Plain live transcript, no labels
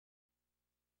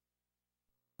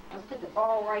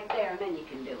ball right there, and then you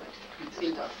can do it. It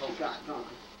seems like folk got gone.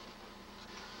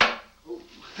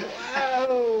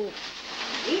 Whoa!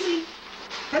 Easy.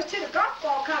 Let's hit a golf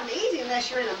ball kind of easy unless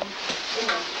you're in a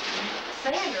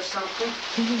sand or something.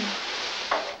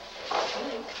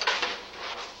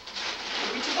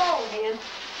 Reach your ball again.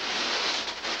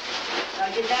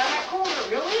 Gotta get down that corner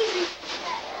real easy.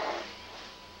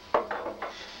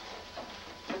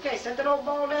 Okay, set that old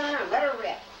ball down there and let her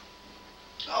rip.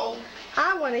 Oh.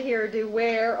 I want to hear her do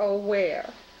where, oh, where.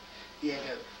 Yeah,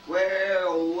 go. Where,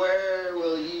 oh, where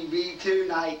will you be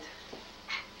tonight?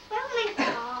 Do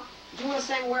you want to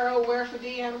sing Where, Oh, Where for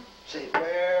Deanna? Say,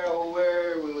 where, oh,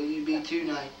 where will you be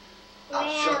tonight? Well,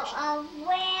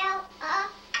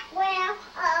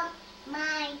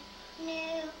 my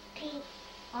new pink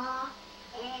ball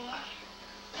is.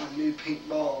 My new pink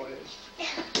ball is.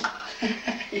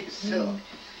 You're silly.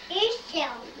 You're silly,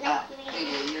 like me.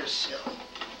 Yeah, you're silly.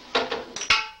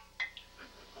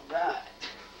 Alright.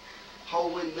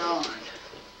 Holding on.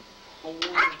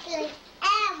 Actually,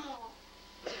 animal.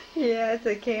 Yeah, it's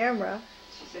a camera.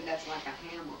 She said that's like a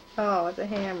hammer. Oh, it's a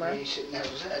hammer. Yeah, you should never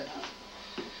said that.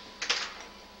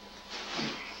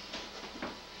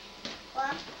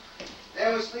 What?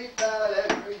 They will sleep out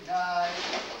every night.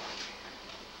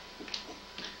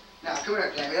 Now, come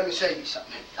here, Gabby. Let me show you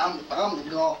something. I'm the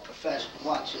golf professional.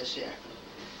 Watch this here.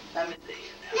 Let me do it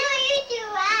now. No, you do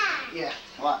that. Yeah,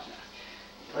 watch now.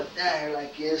 Put that here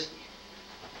like this.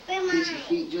 Where Get your mine?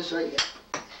 feet just right there.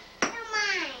 Where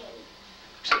mine?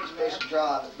 Take a special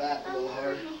drive it back a little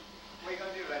harder. What are you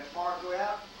going to do? Let the bar go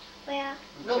out? Well,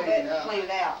 A little bit, clean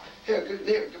it out. Here,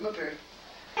 come up here.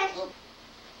 let's do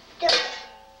it.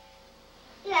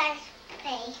 Let's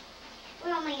play.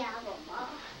 Where are my yellow ball?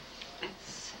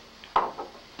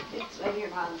 It's right here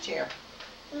behind the chair.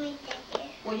 Let me take it.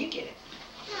 Well, you get it.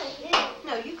 No,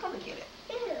 No, you come and get it.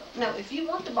 you. No, if you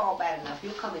want the ball bad enough,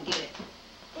 you'll come and get it.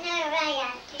 No,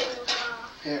 I got two ball.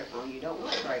 Here. Oh, you don't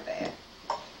want it very bad.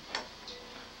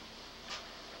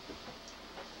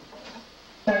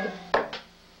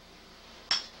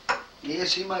 Yeah,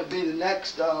 she might be the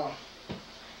next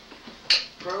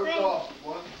pro golf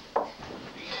one.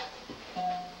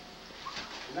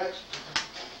 Next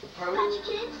pro. Punch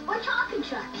kids or talking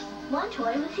trucks. One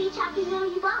toy with each happy meal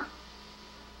you bought.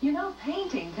 You know,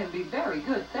 painting can be very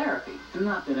good therapy.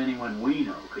 Not that anyone we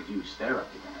know could use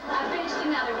therapy. I finished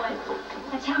another one.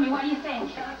 Now tell me, what do you think?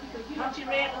 What's your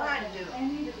red line do?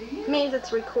 Means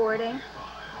it's recording.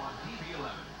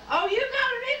 Oh, you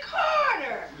got a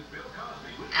recorder!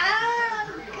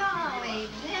 Oh, golly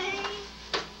dang.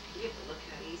 You have to look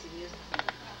how easy it is.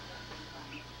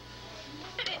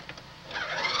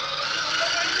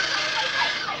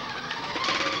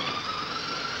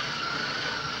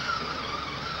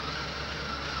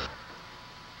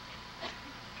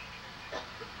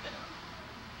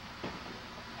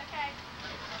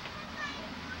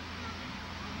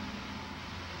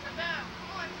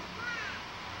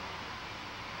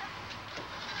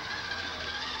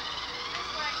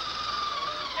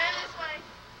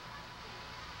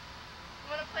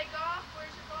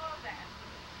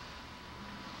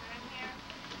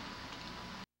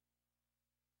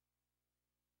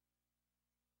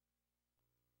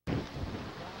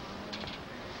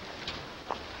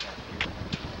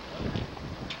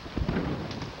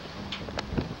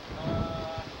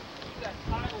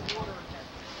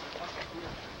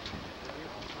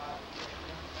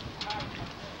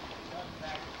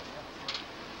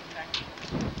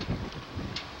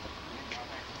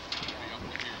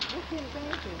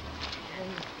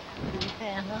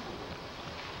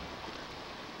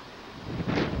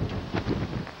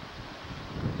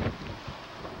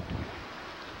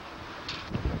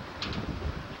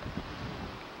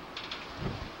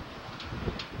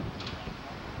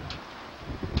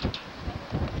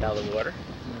 Shallow water.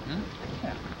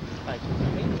 Yeah. Like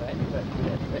swimming, right?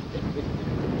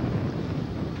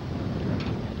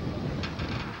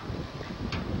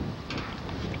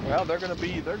 Well, they're gonna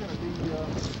be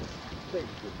safe this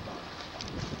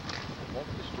time.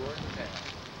 Won't destroy the town.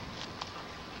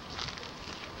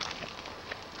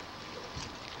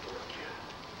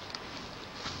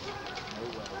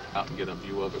 Out and get a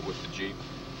view of it with the Jeep.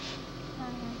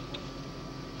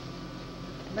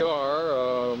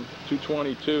 Car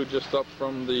 222 just up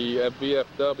from the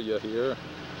VFW here.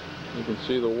 You can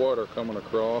see the water coming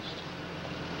across.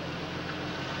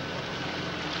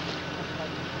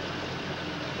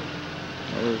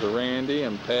 There's Randy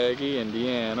and Peggy and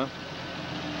Deanna.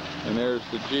 And there's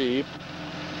the Jeep.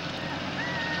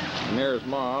 And there's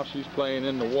Ma. She's playing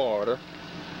in the water.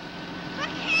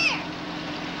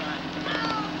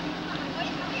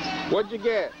 What'd you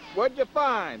get? What'd you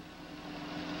find?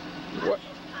 What?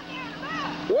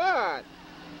 What?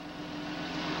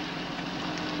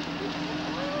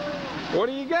 What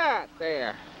do you got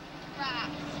there?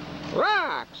 Rocks.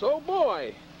 Rocks, oh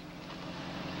boy.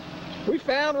 We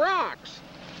found rocks.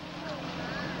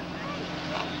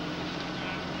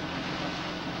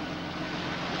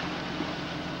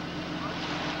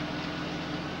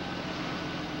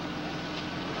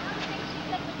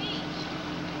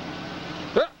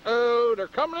 Uh-oh, they're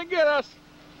coming to get us.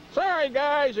 Sorry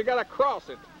guys, you gotta cross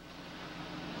it.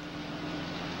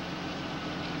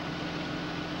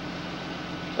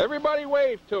 Everybody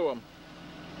wave to them.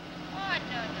 Oh,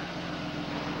 no.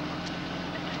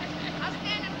 I'll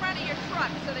stand in front of your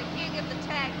truck so they can't get the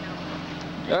tag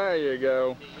number. There you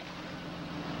go.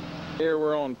 Here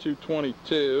we're on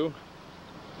 222.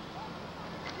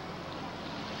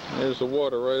 There's the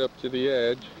water right up to the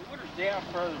edge. The water's down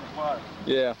further than it was.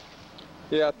 Yeah.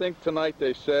 Yeah, I think tonight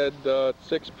they said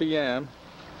 6 p.m.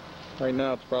 Right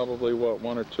now it's probably, what,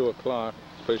 1 or 2 o'clock.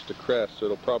 It's supposed to crest, so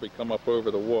it'll probably come up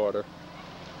over the water.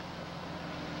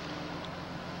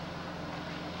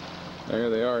 There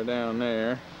they are down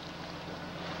there.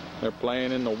 They're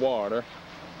playing in the water.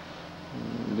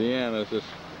 Deanna's just...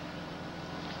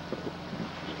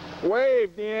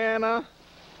 Wave, Deanna!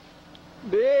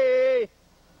 Dee!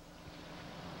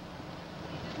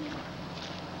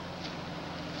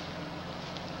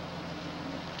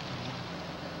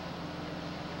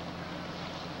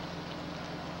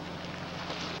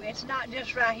 It's not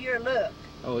just right here, look.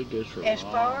 Oh, it goes for As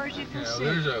far as you can see.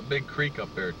 There's a big creek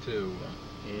up there, too.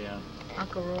 Yeah.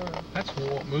 Aurora. That's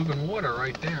moving water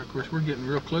right there. Of course, we're getting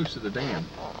real close to the dam.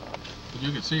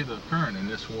 You can see the current in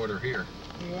this water here.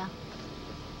 Yeah.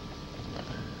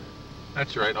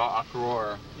 That's right,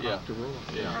 Aurora. Yeah. Aurora.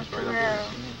 Yeah, it's right up there.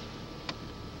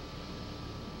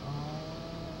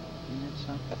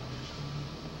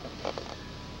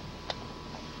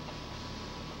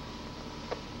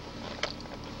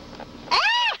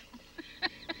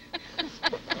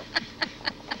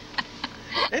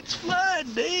 It's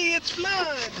flood, Dee. It's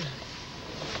flood.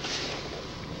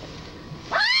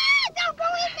 Don't go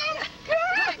in there.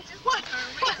 Girl. What?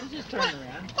 Just turn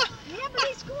around. Yeah, but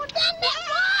he's going down that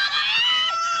water.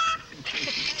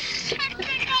 I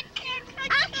can't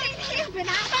help it.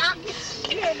 I'm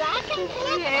scared. I can't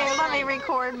help it. Yeah, let me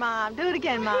record Mom. Do it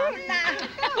again, Mom.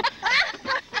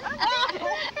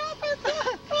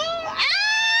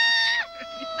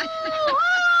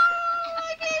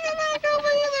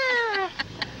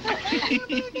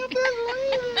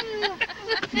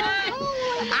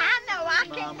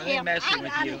 Mom, are they messing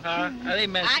with you, huh? Are they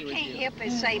messing with you? I can't help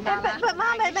but say, Mama. But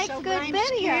Mom, it makes good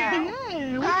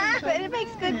video. But it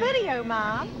makes good video,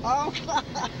 Mom. Oh,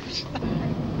 gosh.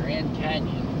 Grand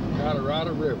Canyon.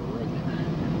 Colorado River right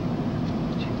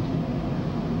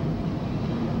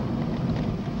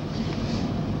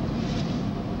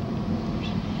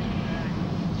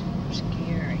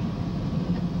Scary.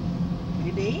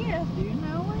 It is. Do you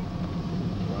know it?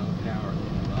 Ron Tower,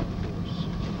 of course.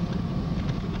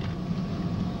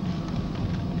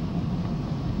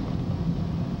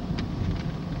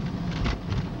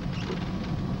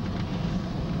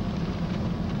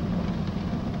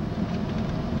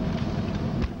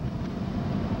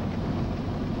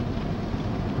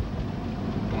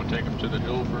 Want to take them to the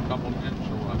hill for a couple minutes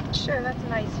or what? Sure, that's a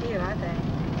nice view, I think.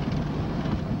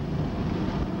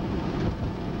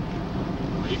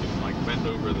 You can like bend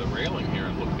over the railing here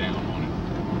and look down on it.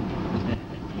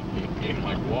 You can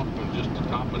like walk from just the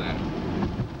top of that,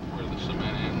 where the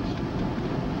cement ends.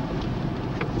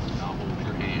 And I'll hold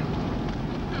your hand.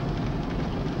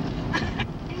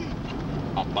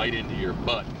 I'll bite into your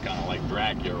butt and kind of like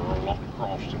drag you along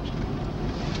across it.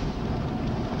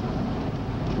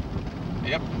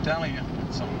 Yep, I'm telling you,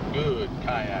 it's some good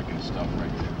kayaking stuff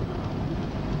right there.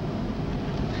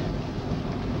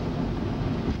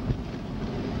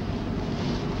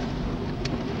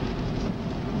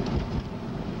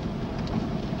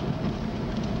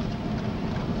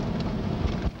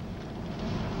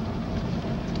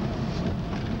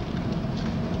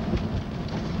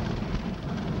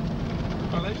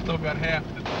 Well, they still got half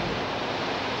to do.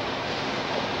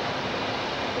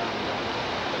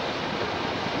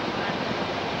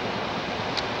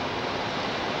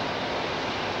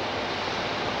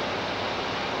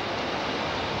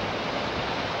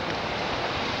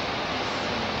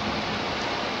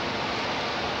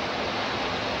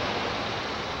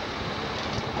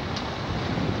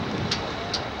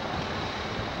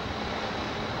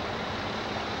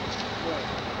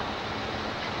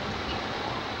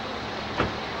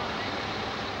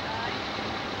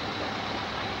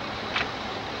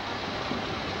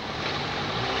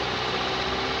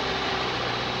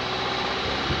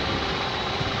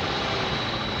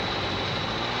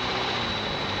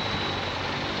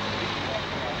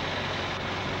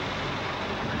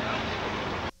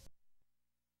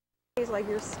 like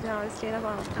you're stand up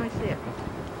on them. Let me see it.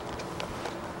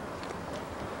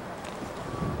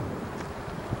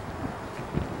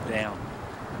 Down.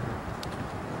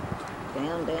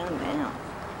 Down, down, down.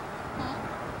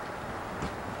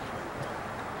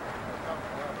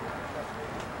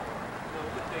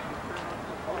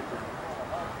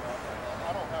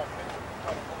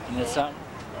 You know something?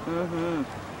 Mm-hmm.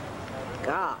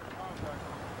 God.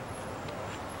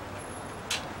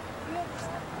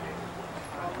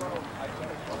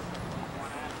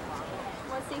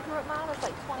 Want to see through it, Mom? It's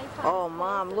like 20 times. Oh,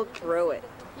 Mom, look through it.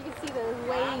 You can see the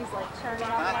waves like churning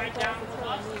up like this. It's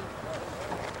really neat.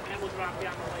 And we'll drop you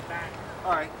on the way back.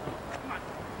 All right.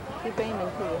 Keep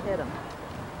aiming till you hit them.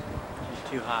 She's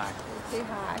too high. Too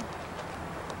high.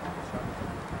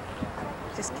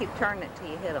 Just keep turning it till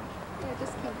you hit them. Yeah,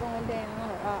 just keep going down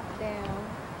or up, down.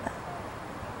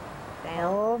 Down.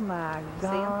 Oh my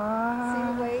God. See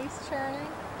the waves churning?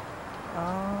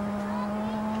 Oh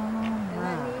Isn't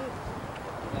that neat?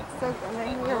 So,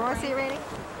 here, want to see it, Randy?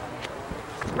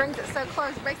 Brings it so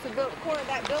close, makes the corner of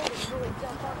that building really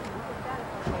jump up and you can down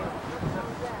from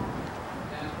there.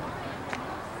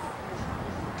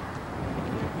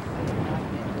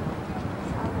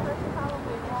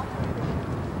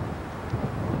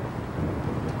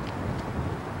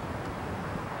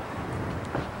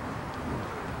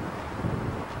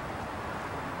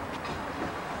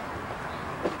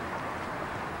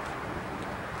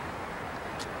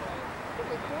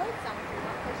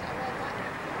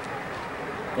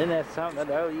 Isn't that something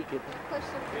though? You could. Push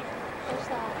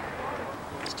that.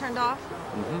 It's turned off?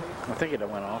 I think it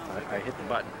went off. I hit the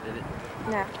button. Did it?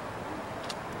 No.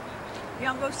 You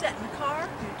don't go sit in the car?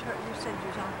 You said you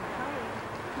was on the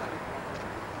car.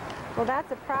 Well,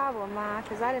 that's a problem, Ma,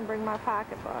 because I didn't bring my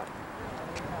pocketbook.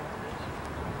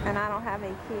 And I don't have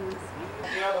any keys.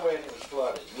 The other way it was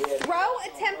flooded. Throw a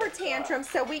temper tantrum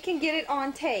so we can get it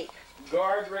on tape.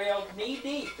 Guardrails knee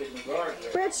deep in the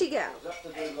guardrail. Where'd she go? Up to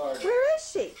the guardrail. Where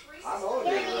is she? I know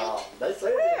they were wrong. They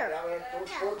say Where? down there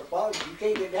toward the bottom. You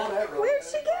can't get down that road. Where'd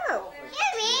she go?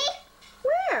 Jimmy!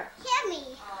 Where? Jimmy!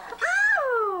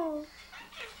 Oh!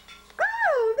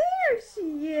 Oh, there she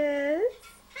is.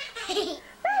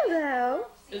 Hello.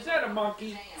 Is that a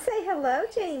monkey? Say hello,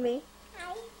 Jamie.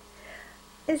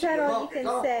 Is that all you can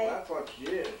say? That's what she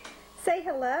is. Say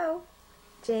hello.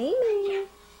 Jamie.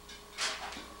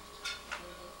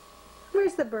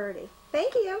 Where's the birdie?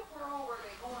 Thank you.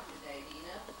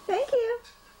 Thank you.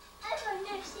 I'm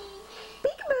going to see.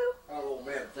 Peekaboo. Our old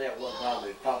man said one time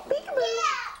they popped it. Peekaboo.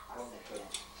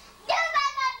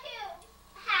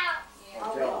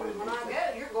 I'll tell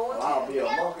you, I'll be a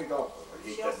monkey golfer.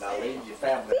 He said, now leave your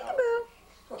family out.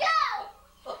 Peekaboo.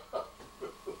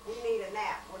 We need a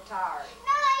nap. We're tired.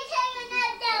 No, I take a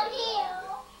nap down here.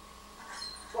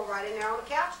 Go right in there on the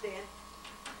couch then.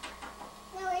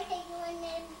 No, I take one in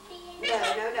here. No.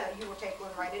 You will take one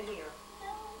right in here.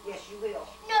 Yes, you will.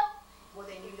 No. Well,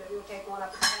 then you'll take one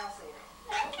up at the house then.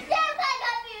 There's like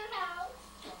a few house.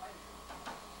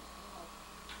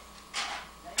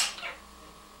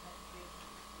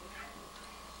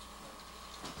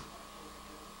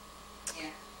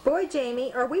 Boy,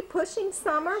 Jamie, are we pushing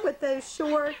Summer with those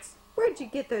shorts? Where'd you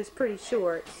get those pretty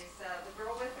shorts? Is the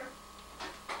girl with her?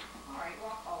 All right,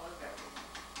 walk all over.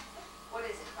 What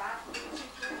is it, 5 feet?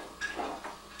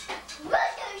 Look at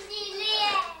the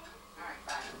land. All right,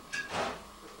 5.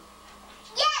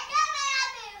 Yeah, come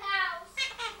at our house.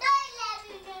 Don't let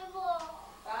me no more.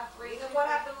 5'3". Then what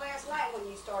happened last night when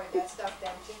you started that stuff,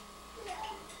 didn't you?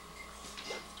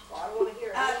 Well, I want to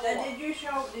hear it.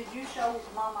 Did you show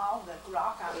Mama all the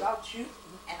rock I got you?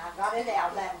 And I got it out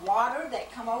of that water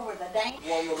that come over the dam.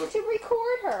 To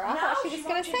record her. I thought she was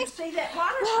going to say. See that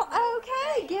water? Well,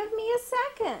 okay. Give me a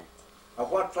second.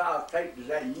 What size tape does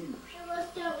that use?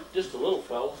 Just a little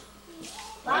fella.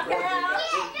 Lock it out. Lock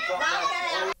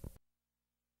it out.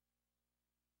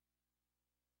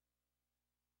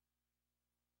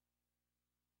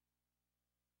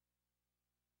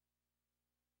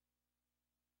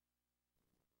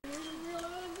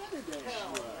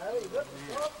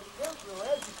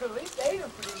 At least ate them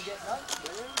for didn't get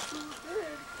nothing.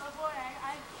 Oh boy,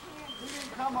 I can't. He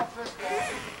didn't come up this far.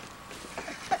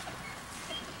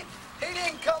 He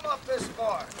didn't come up this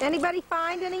far. Anybody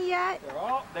find any yet?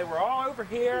 They were all over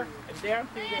here and down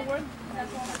through the one.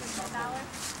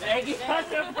 Maggie got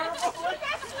the purple one.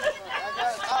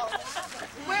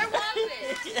 Where was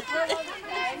it? He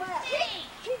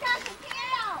got the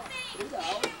piano.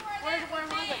 Where was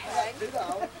it,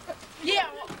 Greg? Yeah.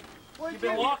 You've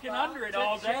been walking under it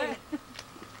all day.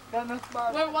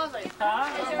 Where was it?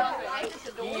 Huh? Is there a light at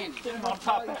the door? Sitting on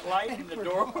top of that light in the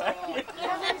doorway.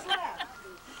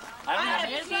 I don't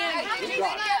know his How many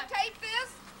videotape this?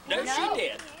 No, she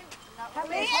did. How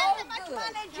much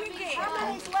money did you get? How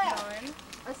many's left?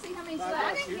 Let's see how many's left.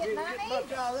 I didn't get none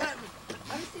either.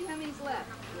 Let me see how many's left.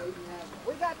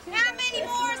 We got two. How many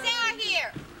more is out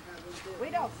here? We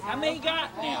don't. How many you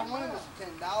got now?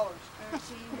 $10.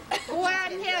 Boy, I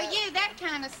tell you, that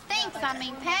kind of stinks. I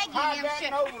mean,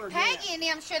 Peggy and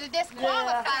them should have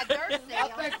disqualified their I sale.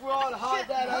 think we ought to hide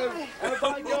that over.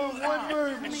 Everybody go in one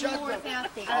room and shut More is the...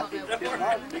 out there.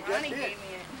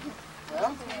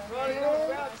 Well,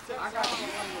 I got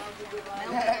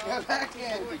go back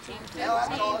in. Now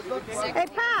that's all I was looking for. Hey,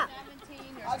 Pop.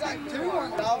 I got two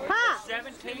 $1. Pop.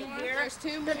 17 here. There's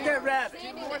two more. Get that rabbit.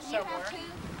 Two more somewhere.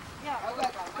 I got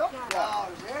a couple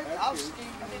dollars there. I was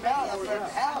scheming it out up there at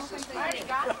the house this morning.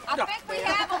 I think we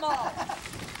have them all.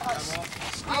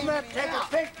 I'm going to take a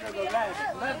picture of the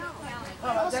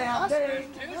rabbit. Down there. There's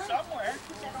two somewhere.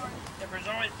 There was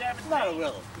only 17. Not a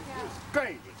willow.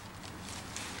 Crazy.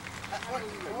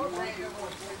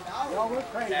 Y'all were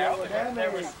crazy Now, over there.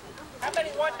 there was, how many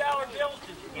 $1 bills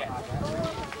did you get?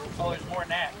 Oh, there's more than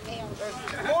that.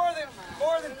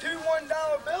 More than two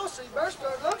 $1 bills, so you better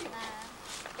start looking.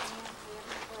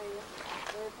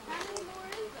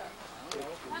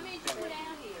 How many did you put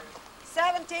out here?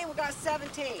 17. We got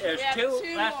 17. There's Yeah, two,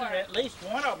 two less than more. at least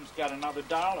one of them's got another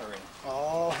 $1 in it.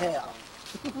 Oh, hell.